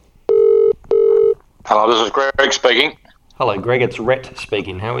Hello, this is Greg speaking. Hello, Greg. It's Rhett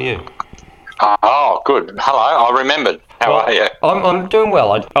speaking. How are you? Oh, good. Hello, I remembered. How are you? I'm doing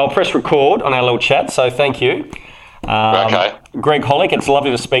well. I'll press record on our little chat, so thank you. Okay. Greg Holick, it's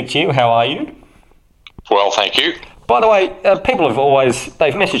lovely to speak to you. How are you? Well, thank you. By the way, people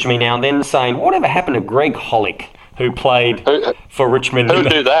they've messaged me now and then saying, whatever happened to Greg Holick, who played for Richmond? Who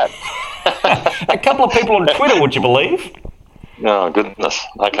do that? A couple of people on Twitter, would you believe? Oh, goodness.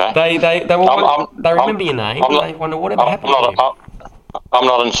 Okay. They remember your name. They wonder whatever happened to you. I'm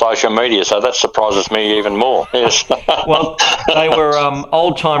not on social media, so that surprises me even more. Yes. Well, they were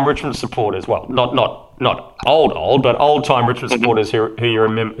old-time Richmond supporters. Well, not old, but old-time Richmond supporters who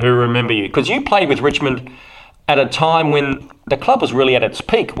remember you. Because you played with Richmond at a time when the club was really at its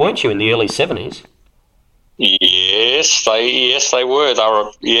peak, weren't you, in the early 70s? Yes, they were.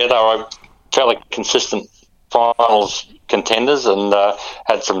 They were fairly consistent finals contenders and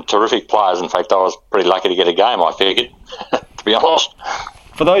had some terrific players. In fact, I was pretty lucky to get a game, I figured, to be honest.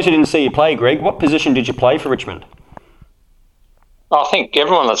 For those who didn't see you play, Greg, what position did you play for Richmond? I think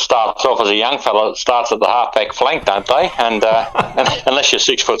everyone that starts off as a young fella starts at the half-back flank, don't they? And unless you're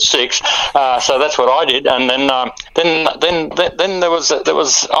 6'6", so that's what I did. And then there was I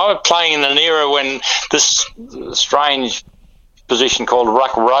was playing in an era when this strange position called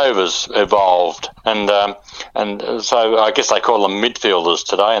ruck rovers evolved, and so I guess they call them midfielders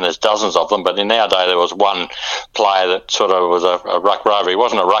today, and there's dozens of them. But in our day, there was one player that sort of was a ruck rover. He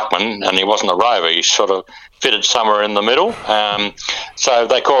wasn't a ruckman, and he wasn't a rover. He sort of fitted somewhere in the middle. So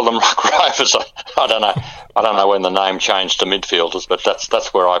they called them ruck rovers. I don't know when the name changed to midfielders, but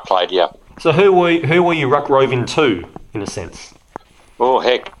that's where I played. Yeah. So who were you ruck roving to, in a sense? Oh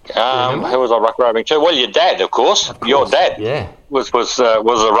heck! Who was I ruck roving to? Well, your dad, of course. Your dad. Yeah. Was the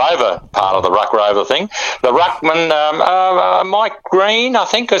rover part of the ruck rover thing. The ruckman, Mike Green, I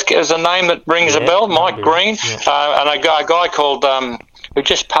think is a name that rings a bell. Mike Green, and a guy called who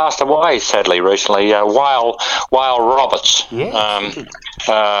just passed away sadly recently, Wale Roberts.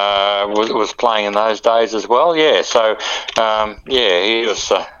 Was playing in those days as well. Yeah. So he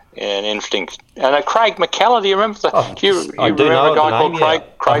was. An interesting, and Craig McKellar. Do you remember do you remember a guy called Craig?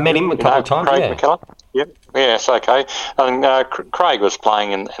 Craig? I've met him a couple of times. Craig McKellar. Yep. Yes. Okay. And Craig was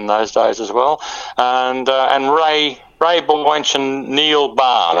playing in those days as well, and Ray Boynch and Neil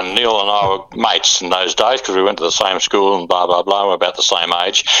Barham. And Neil and I were mates in those days because we went to the same school and blah blah blah. We're about the same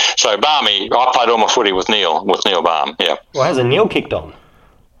age. So Barmy, I played all my footy with Neil Barham. Yeah. Well, hasn't Neil kicked on?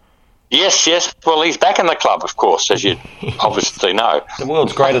 Yes. Well, he's back in the club, of course, as you obviously know. The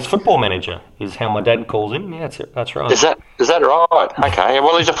world's greatest football manager is how my dad calls him. Yeah, that's right. Is that right? Okay.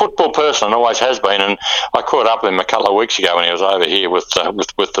 Well, he's a football person and always has been. And I caught up with him a couple of weeks ago when he was over here with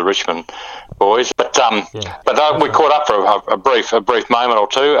the Richmond boys. But we caught up for a brief moment or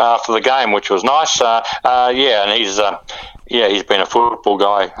two after the game, which was nice. And he's been a football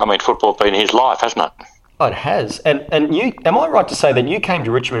guy. I mean, football's been his life, hasn't it? It has. And you, am I right to say that you came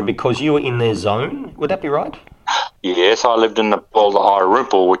to Richmond because you were in their zone? Would that be right? Yes, I lived in the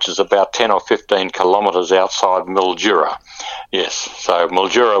Irumple, which is about 10 or 15 kilometres outside Mildura. Yes, so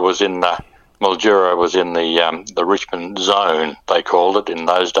Mildura was in the Richmond zone, they called it in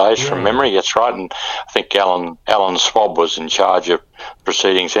those days, from memory. That's right. And I think Alan Swab was in charge of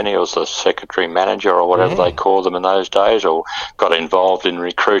proceedings. And he was the secretary manager or whatever they called them in those days, or got involved in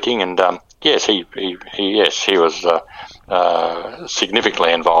recruiting. And yes, he was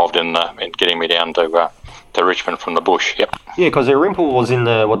significantly involved in getting me down to Richmond from the bush. Yep. Yeah, because Rimple was in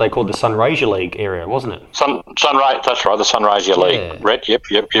what they called the Sunraysia League area, wasn't it? Sunray, that's right, the Sunraysia League. Red, yep.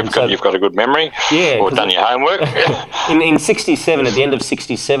 You've got a good memory. Yeah, or done your homework. in '67, at the end of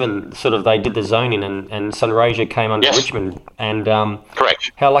 '67, sort of they did the zoning, and Sunraysia came under Richmond. And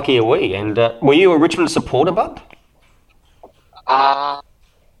correct. How lucky are we? And were you a Richmond supporter, bud?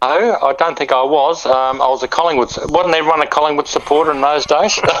 No, I don't think I was. I was a Collingwood. Wasn't everyone a Collingwood supporter in those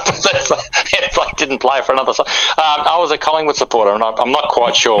days? If I didn't play for another side. I was a Collingwood supporter, and I'm not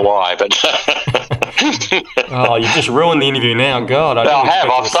quite sure why. But oh, you just ruined the interview now. God, I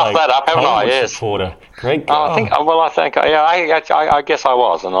have. I've stuffed that up, haven't I? Yes. Supporter. Greg. I guess I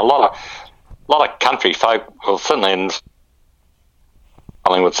was, and a lot of country folk. Well, certainly in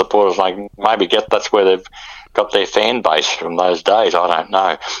Collingwood supporters, like maybe that's where they've got their fan base from those days. I don't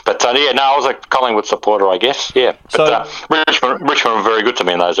know, but I was a Collingwood supporter, I guess. Yeah, but Richmond were very good to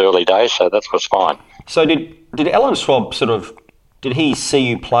me in those early days, so that was fine. So did Alan Swab sort of Did he see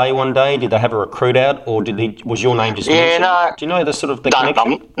you play one day? Did they have a recruit out, or was your name just mentioned? No. Do you know the sort of the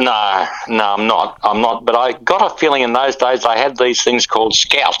connection? No, I'm not. But I got a feeling in those days they had these things called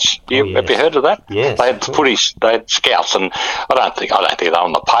scouts. Have you heard of that? Yes. They had they had scouts, and I don't think they were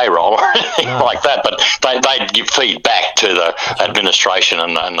on the payroll or anything like that. But they'd give feedback to the administration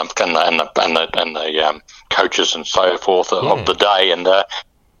and the coaches and so forth of the day, and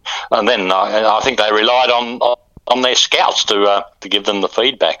then I think they relied on their scouts to give them the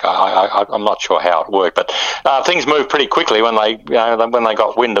feedback. I'm not sure how it worked, but things moved pretty quickly when they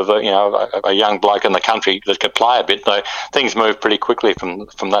got wind of a young bloke in the country that could play a bit. Things moved pretty quickly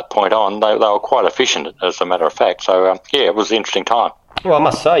from that point on. They were quite efficient, as a matter of fact. So it was an interesting time. Well, I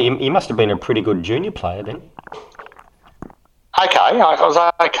must say you must have been a pretty good junior player then. Okay, I was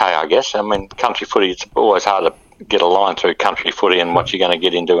okay, I guess. I mean, country footy, it's always hard to get a line through country footy and what you're going to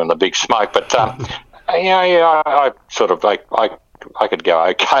get into in the big smoke, but. I could go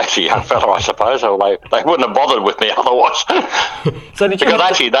okay as a young fellow, I suppose. Or they wouldn't have bothered with me otherwise. So did you? Go on.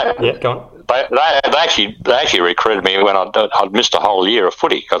 They actually recruited me when I'd missed a whole year of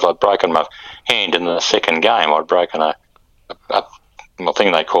footy because I'd broken my hand in the second game. I'd broken a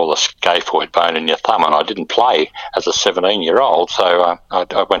thing they call a scaphoid bone in your thumb, and I didn't play as a 17-year-old. So I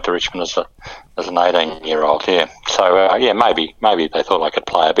went to Richmond as an 18-year-old. Yeah. So maybe they thought I could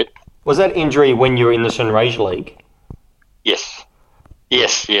play a bit. Was that injury when you were in the Sunraysia League? Yes.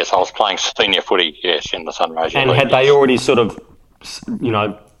 I was playing senior footy, in the Sunraysia League. And had they already sort of,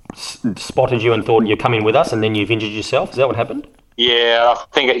 spotted you and thought you're coming with us, and then you've injured yourself? Is that what happened? Yeah, I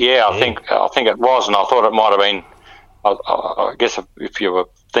think it was, and I thought it might have been. I guess if you were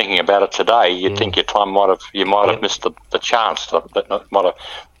thinking about it today, you'd think your time might have missed the chance. The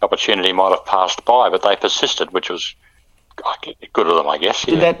opportunity might have passed by, but they persisted, which was good of them, I guess.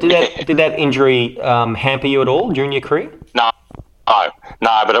 Yeah. Did that injury hamper you at all during your career? No,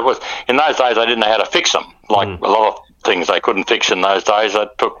 but it was in those days they didn't know how to fix them. Like a lot of things they couldn't fix in those days.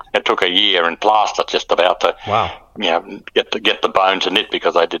 It took a year in plaster just about to get the bone to knit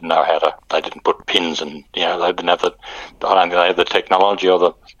because they didn't know how to. They didn't put pins and they didn't have I don't think they had the technology or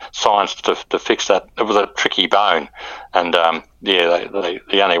the science to fix that. It was a tricky bone, and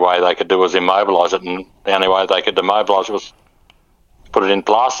the only way they could do was immobilise it, and the only way they could demobilise it was put it in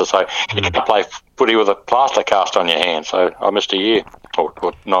plaster. So you can't play footy with a plaster cast on your hand. So I missed a year, or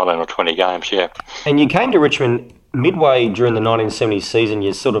 19 or 20 games, yeah. And you came to Richmond midway during the 1970s season.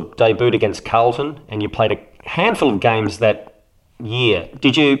 You sort of debuted against Carlton, and you played a handful of games that year.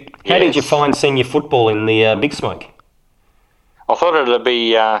 How did you find senior football in the Big Smoke? I thought it would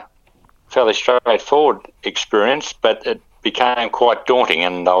be a fairly straightforward experience, but it became quite daunting,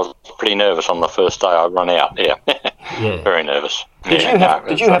 and I was pretty nervous on the first day I run out. Yeah, very nervous.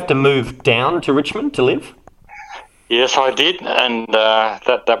 Did you have to move down to Richmond to live? Yes, I did, and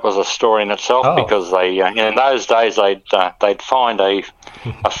that was a story in itself because they in those days they'd find a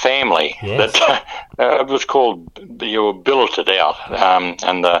family that it was called, you were billeted out,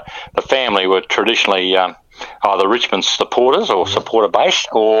 and the family were traditionally either Richmond supporters or supporter based,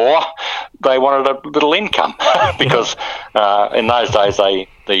 or they wanted a little income because in those days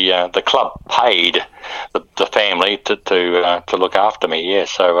the club paid the family to look after me. Yeah,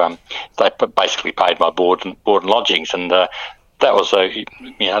 so they basically paid my board and lodgings, and that was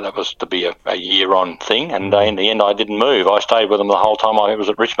that was to be a year-on thing. And in the end, I didn't move. I stayed with them the whole time I was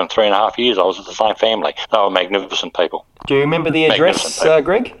at Richmond. 3.5 years. I was with the same family. They were magnificent people. Do you remember the address,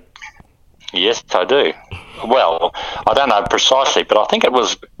 Greg? Yes, I do. Well, I don't know precisely, but I think it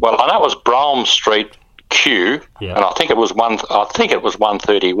was. Well, I know it was Brome Street Q, and I think it was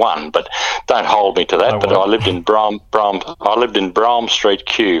 131. But don't hold me to that. But I lived in Brome. I lived in Brome Street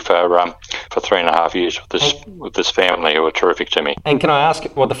Q for 3.5 years with this family who were terrific to me. And can I ask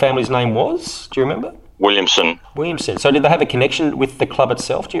what the family's name was? Do you remember? Williamson. So did they have a connection with the club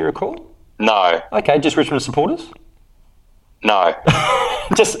itself? Do you recall? No. Okay, just Richmond supporters. No.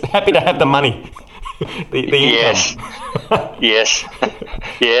 Just happy to have the money. the yes. Yes.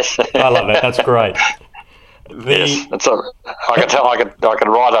 Yes. I love that. That's great. Yes. I could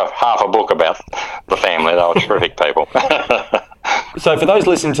write half a book about the family. They were terrific people. So for those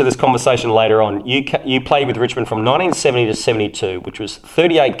listening to this conversation later on, you played with Richmond from 1970 to 72, which was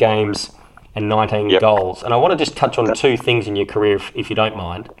 38 games and 19 goals. And I want to just touch on two things in your career, if you don't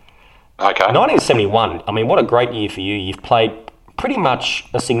mind. Okay. 1971, I mean, what a great year for you. You've played pretty much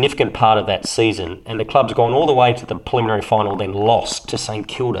a significant part of that season, and the club's gone all the way to the preliminary final, then lost to St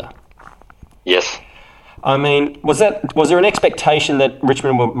Kilda. Yes. I mean, was there an expectation that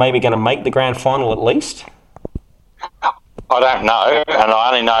Richmond were maybe going to make the grand final at least? I don't know, and I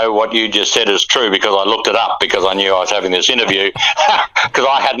only know what you just said is true because I looked it up because I knew I was having this interview because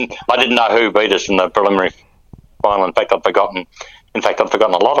I didn't know who beat us in the preliminary final. In fact, I'd forgotten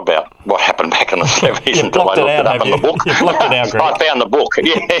a lot about what happened back in the 70s until I looked it up in the book. You blocked it out, Greg. I found the book.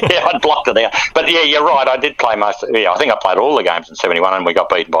 Yeah, I blocked it out. But yeah, you're right. I did play I think I played all the games in 71 and we got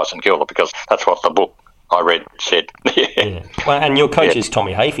beaten by St Kilda because that's what the book I read said. Yeah. Well, and your coach is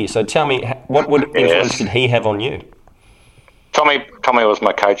Tommy Hafey. So tell me, what influence did he have on you? Tommy was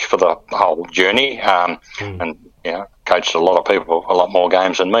my coach for the whole journey, and coached a lot of people, a lot more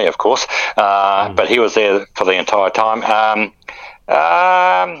games than me, of course. But he was there for the entire time.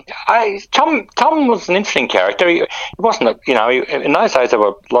 Tom was an interesting character. He wasn't, in those days there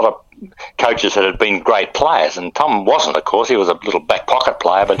were a lot of coaches that had been great players, and Tom wasn't, of course. He was a little back pocket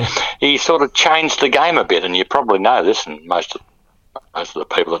player, but he sort of changed the game a bit, and you probably know this, and most of the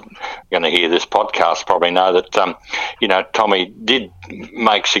people that are going to hear this podcast probably know that, Tommy did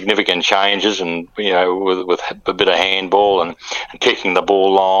make significant changes and, with a bit of handball and kicking the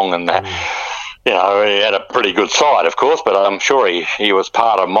ball long and he had a pretty good side, of course, but I'm sure he was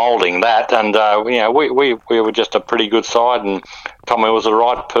part of moulding that. And, we were just a pretty good side, and Tommy was the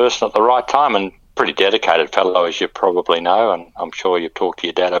right person at the right time and pretty dedicated fellow, as you probably know. And I'm sure you've talked to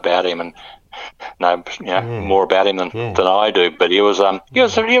your dad about him and know more about him than I do. But he was a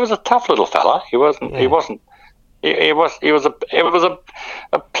tough little fella. He was a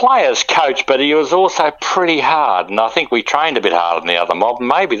player's coach, but he was also pretty hard, and I think we trained a bit harder than the other mob.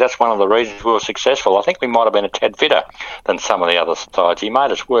 Maybe that's one of the reasons we were successful. I think we might have been a tad fitter than some of the other sides. He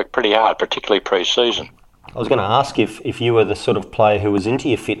made us work pretty hard, particularly pre-season. I was going to ask if you were the sort of player who was into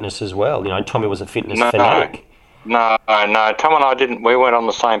your fitness as well. Tommy was a fitness fanatic. No, Tom and I didn't. We weren't on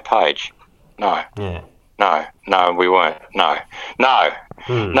the same page. No. Yeah. No, we weren't. No.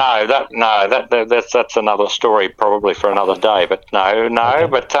 That's another story probably for another day. But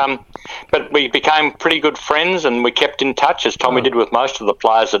okay. But we became pretty good friends and we kept in touch as Tommy did with most of the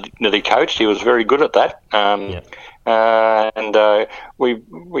players that he coached. He was very good at that. And we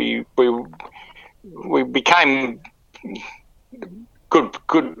became good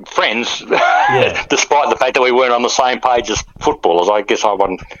friends, despite the fact that we weren't on the same page as footballers. I guess I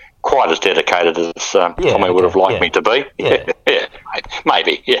wasn't quite as dedicated as Tommy would have liked me to be. Yeah,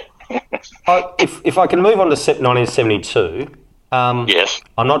 maybe. Yeah. If I can move on to 1972. Yes.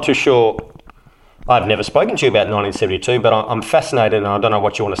 I'm not too sure. I've never spoken to you about 1972, but I'm fascinated, and I don't know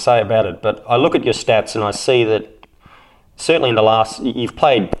what you want to say about it. But I look at your stats, and I see that certainly in the last, you've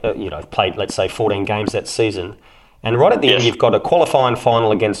played, let's say 14 games that season. And right at the end, you've got a qualifying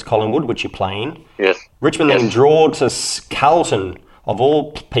final against Collingwood, which you play in. Yes. Richmond then draw to Carlton, of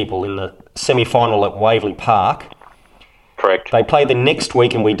all people, in the semi-final at Waverley Park. Correct. They play the next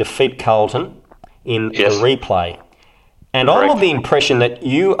week and we defeat Carlton in the replay. And Correct. I'm of the impression that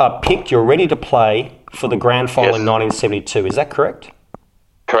you are picked, you're ready to play for the grand final in 1972. Is that correct?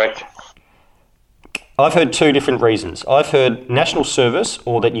 Correct. I've heard two different reasons. I've heard national service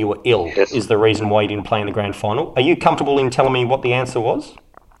or that you were ill is the reason why you didn't play in the grand final. Are you comfortable in telling me what the answer was?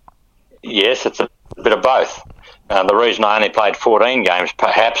 Yes, it's a bit of both. The reason I only played 14 games,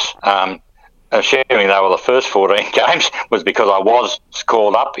 perhaps, assuming they were the first 14 games, was because I was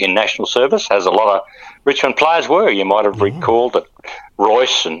called up in national service, as a lot of Richmond players were. You might have recalled that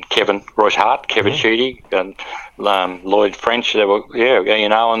Royce Hart, Kevin Sheedy, and Lloyd French. There were,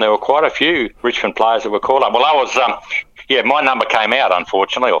 and there were quite a few Richmond players that were called up. Well, I was, my number came out,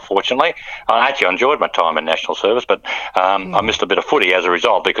 unfortunately, or fortunately. I actually enjoyed my time in national service, but I missed a bit of footy as a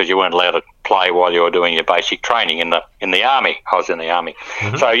result because you weren't allowed to play while you were doing your basic training in the army. I was in the army,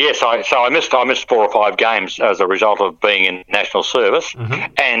 so yes, I missed 4 or 5 games as a result of being in national service,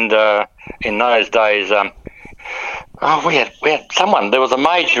 and in those days. We had someone. There was a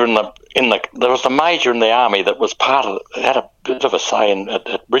major in the army that was had a bit of a say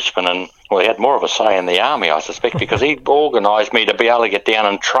at Richmond, and he had more of a say in the army, I suspect, because he organised me to be able to get down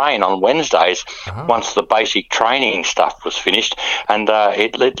and train on Wednesdays once the basic training stuff was finished, and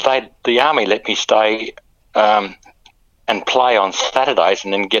the army let me stay and play on Saturdays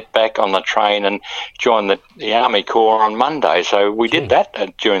and then get back on the train and join the Army Corps on Monday. So we did that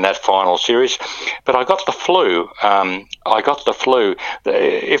during that final series. But I got the flu.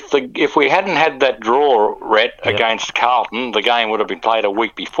 If we hadn't had that draw, Rhett, against Carlton, the game would have been played a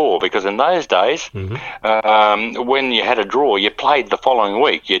week before, because in those days, when you had a draw, you played the following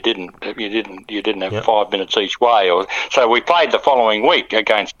week. You didn't have 5 minutes each way. So we played the following week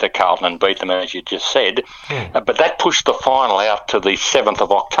against Carlton and beat them, as you just said. But that pushed the final out to the 7th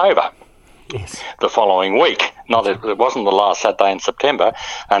of October. Yes. the following week. It wasn't the last Saturday in September,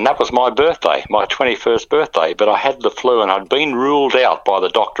 and that was my birthday, my 21st birthday. But I had the flu, and I'd been ruled out by the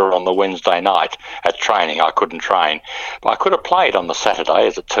doctor on the Wednesday night at training. I couldn't train. But I could have played on the Saturday,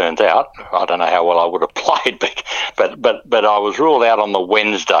 as it turns out. I don't know how well I would have played, but I was ruled out on the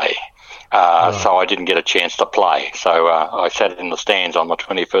Wednesday. So I didn't get a chance to play. So I sat in the stands on my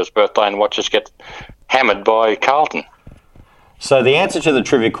 21st birthday and watched us get hammered by Carlton. So the answer to the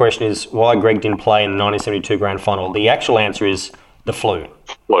trivia question is why Greg didn't play in the 1972 Grand Final. The actual answer is the flu.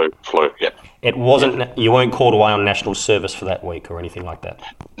 Flu, yep. It wasn't. You weren't called away on national service for that week or anything like that.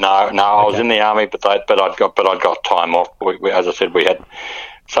 No, I was in the army, but I'd got time off. As I said, we had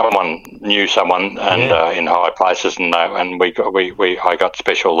someone knew someone and in high places, and I got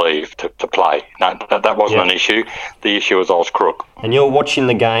special leave to play. No, that wasn't an issue. The issue was I was crook. And you're watching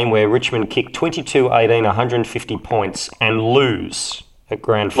the game where Richmond kicked 22-18, 150 points, and lose at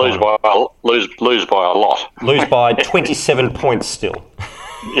grand final. Lose by a lot. Lose by 27 points still.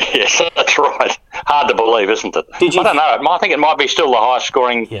 Yes, that's right. Hard to believe, isn't it? I don't know. I think it might be still the highest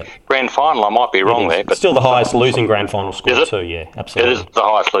scoring grand final. I might be wrong there. But still the highest losing grand final score too, yeah, absolutely. It is the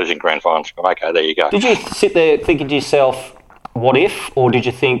highest losing grand final score. Okay, there you go. Did you sit there thinking to yourself, what if? Or did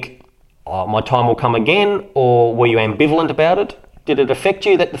you think, my time will come again? Or were you ambivalent about it? Did it affect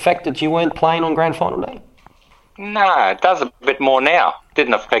you, the fact that you weren't playing on grand final day? No, it does a bit more now. It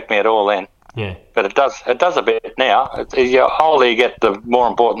didn't affect me at all then. Yeah, but it does a bit now. The older you get, the more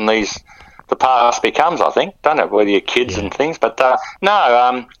important the past becomes, I think, don't it? With your kids and things. But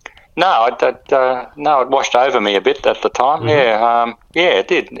no, it washed over me a bit at the time. Mm-hmm. It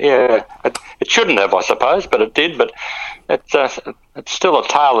did. Yeah, it shouldn't have, I suppose, but it did. But it's still a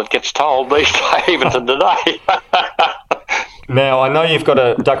tale that gets told these days, even to today. Now, I know you've got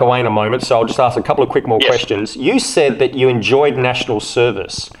to duck away in a moment, so I'll just ask a couple of quick more questions. You said that you enjoyed national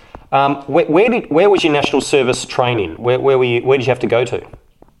service. Where was your national service training? Where were you? Where did you have to go to?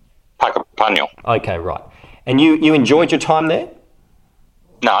 Puckapunyal. Okay, right. And you enjoyed your time there?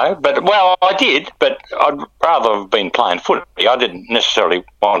 No, I did, but I'd rather have been playing footy. I didn't necessarily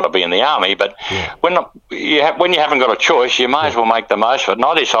want to be in the army, but when you haven't got a choice, you may as well make the most of it. And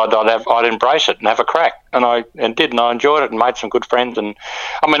I decided I'd embrace it and have a crack, and I enjoyed it and made some good friends. And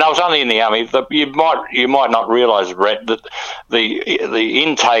I mean, I was only in the army. You might not realise, Brett, that the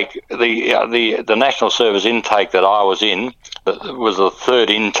intake, the national service intake that I was in was the third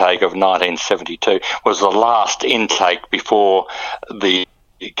intake of 1972. Was the last intake before the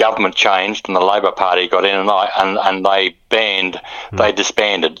government changed and the Labor Party got in, and they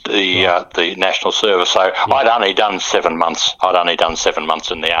disbanded the national service. So I'd only done 7 months. I'd only done 7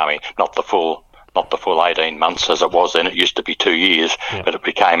 months in the army, not the full 18 months as it was then. It used to be 2 years, but it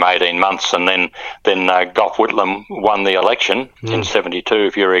became 18 months. And then Gough Whitlam won the election in '72,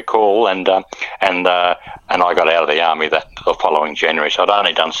 if you recall, and I got out of the army the following January. So I'd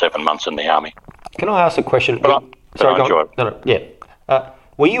only done 7 months in the army. Can I ask a question? But I enjoyed it. Yeah.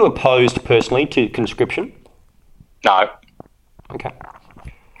 Were you opposed personally to conscription? No. Okay.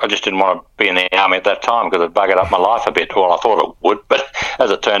 I just didn't want to be in the army at that time because it buggered up my life a bit. Well, I thought it would, but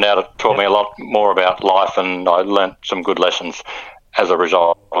as it turned out, it taught me a lot more about life, and I learnt some good lessons as a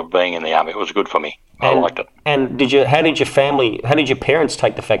result of being in the army. It was good for me. I liked it. And how did your parents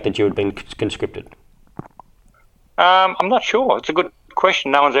take the fact that you had been conscripted? I'm not sure. It's a good question.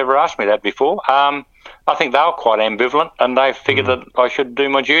 No one's ever asked me that before. I think they were quite ambivalent, and they figured that I should do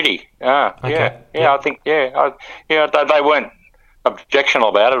my duty. Okay. I think they weren't objectional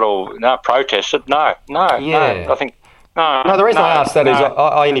about it or protested. No. I think no. No, the reason I asked that is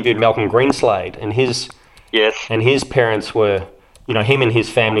I interviewed Malcolm Greenslade, and his parents were, him and his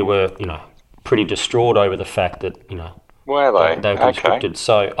family were, pretty distraught over the fact that, were they? They were conscripted. Okay.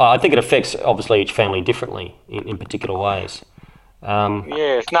 So I think it affects obviously each family differently in particular ways.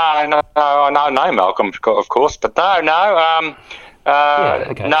 Yes, I know Malcolm, of course, but no.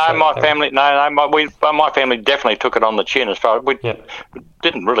 My family definitely took it on the chin. As far as we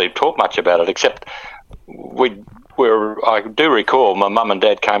didn't really talk much about it, except I do recall my mum and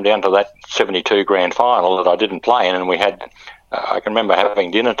dad came down to that '72 grand final that I didn't play in, and we had. I can remember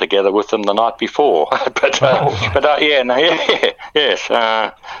having dinner together with them the night before.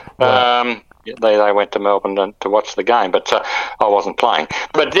 They went to Melbourne to watch the game, but I wasn't playing.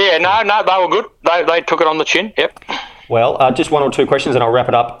 But they were good. They took it on the chin. Yep. Well, just one or two questions and I'll wrap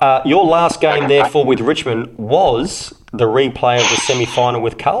it up. Your last game, therefore, with Richmond was the replay of the semi-final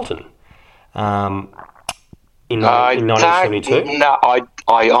with Carlton in 1972. No,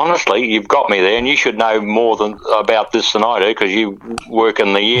 I honestly, you've got me there, and you should know more about this than I do because you work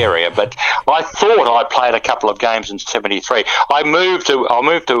in the area. But I thought I played a couple of games in '73. I moved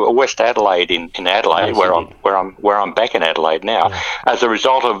to West Adelaide in Adelaide, Yes, where I'm back in Adelaide now, as a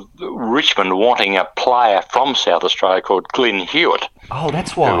result of Richmond wanting a player from South Australia called Glyn Hewitt. Oh,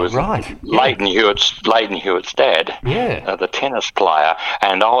 that's why, right? Leighton Hewitt's dad, the tennis player,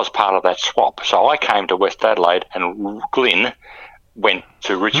 and I was part of that swap. So I came to West Adelaide, and Glyn went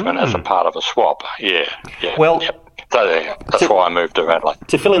to Richmond as a part of a swap. Yeah. Well, so that's why I moved to Adelaide.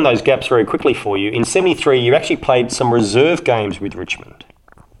 To fill in those gaps very quickly for you, in '73 you actually played some reserve games with Richmond.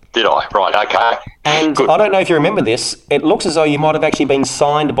 Did I? Right, okay. And I don't know if you remember this, it looks as though you might have actually been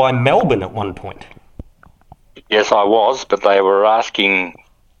signed by Melbourne at one point. Yes, I was, but they were asking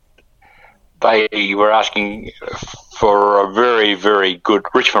for a very, very good.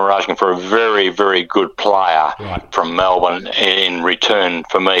 Richmond were asking for a very, very good player from Melbourne in return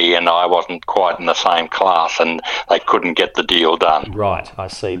for me, and I wasn't quite in the same class, and they couldn't get the deal done. Right, I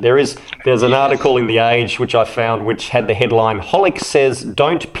see. There's an article in The Age which I found which had the headline, Holick says,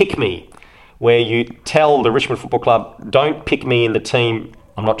 "Don't pick me," where you tell the Richmond Football Club, don't pick me in the team.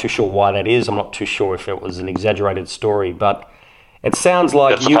 I'm not too sure why that is. I'm not too sure if it was an exaggerated story, but it sounds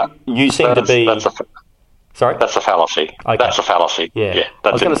like you seem to be... Sorry? That's a fallacy. Okay. That's a fallacy. Yeah.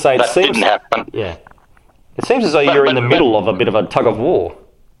 I was going to say, it seems... didn't happen. Yeah. It seems as though you're in the middle of a bit of a tug of war.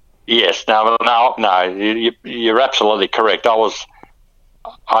 Yes. No. You're absolutely correct.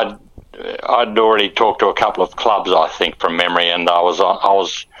 I'd already talked to a couple of clubs, I think, from memory, and I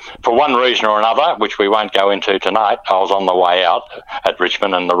was for one reason or another, which we won't go into tonight, I was on the way out at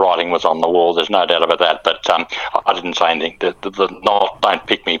Richmond, and the writing was on the wall. There's no doubt about that. But I didn't say anything. The don't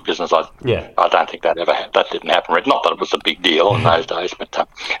pick me business. I don't think that didn't happen. Not that it was a big deal in those days, but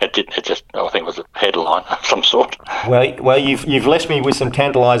it did. It just, I think, it was a headline of some sort. Well, you've left me with some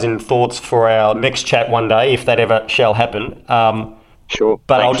tantalising thoughts for our next chat one day, if that ever shall happen. Sure.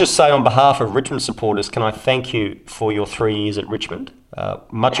 But thanks. I'll just say on behalf of Richmond supporters, can I thank you for your 3 years at Richmond?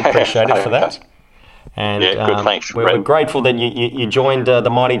 Much appreciated for that. And good, thanks. We're grateful that you joined the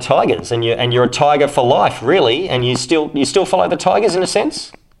mighty Tigers, and you're a Tiger for life, really. And you still follow the Tigers in a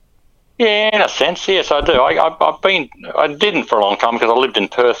sense. Yeah, in a sense, yes, I do. I didn't for a long time because I lived in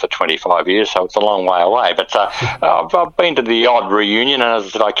Perth for 25 years, so it's a long way away. But I've been to the odd reunion, and as I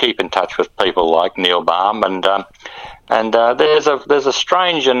said, I keep in touch with people like Neil Baum, and there's a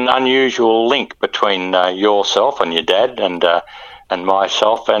strange and unusual link between yourself and your dad and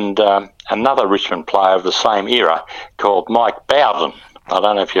myself and another Richmond player of the same era called Mike Bowden. I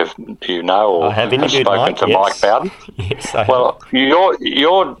don't know if you know or have spoken Mike, to yes. Mike Bowden. Yes, I have. Well,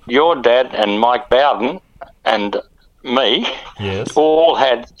 your dad and Mike Bowden and me all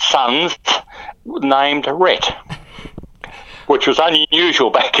had sons named Rhett, which was unusual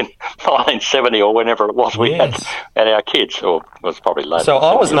back in 1970 or whenever it was we had our kids, or it was probably later. So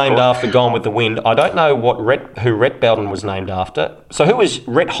I was named after Gone with the Wind. I don't know who Rhett Bowden was named after. So who was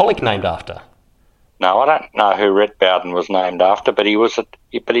Rhett Holick named after? No, I don't know who Rhett Bowden was named after, but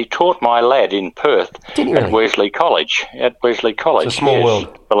he taught my lad in Perth at Wesley College. It's a small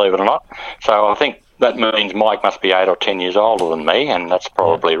world, believe it or not. So I think that means Mike must be 8 or 10 years older than me, and that's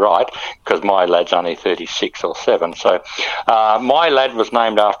probably right because my lad's only 36 or 7. So my lad was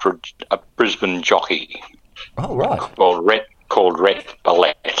named after a Brisbane jockey. Oh, right. Called Rhett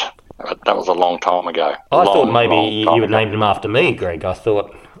Ballet. That was a long time ago. I thought maybe you had named him after me, Greg. I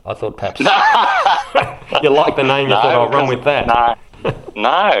thought perhaps you like the name. You thought I'll run with that. No.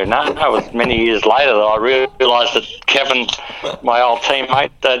 It was many years later that I realised that Kevin, my old teammate,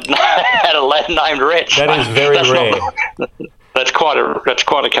 had a lad named Rhett. That is very rare. That's quite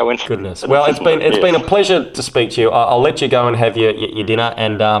a coincidence. Goodness. Well, it's been a pleasure to speak to you. I'll let you go and have your dinner,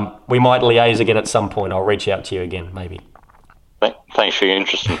 and we might liaise again at some point. I'll reach out to you again, maybe. Thanks for your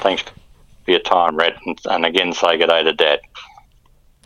interest and thanks for your time, Red, and again say good day to Dad.